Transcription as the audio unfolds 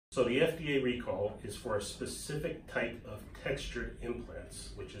So the FDA recall is for a specific type of textured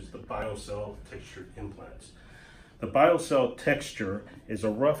implants, which is the BioCell textured implants. The BioCell texture is a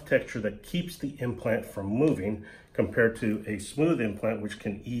rough texture that keeps the implant from moving compared to a smooth implant which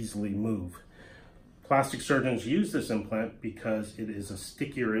can easily move. Plastic surgeons use this implant because it is a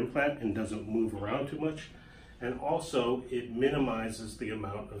stickier implant and doesn't move around too much, and also it minimizes the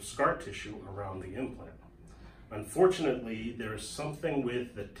amount of scar tissue around the implant. Unfortunately, there is something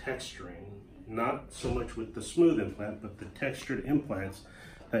with the texturing, not so much with the smooth implant, but the textured implants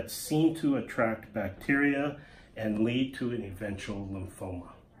that seem to attract bacteria and lead to an eventual lymphoma.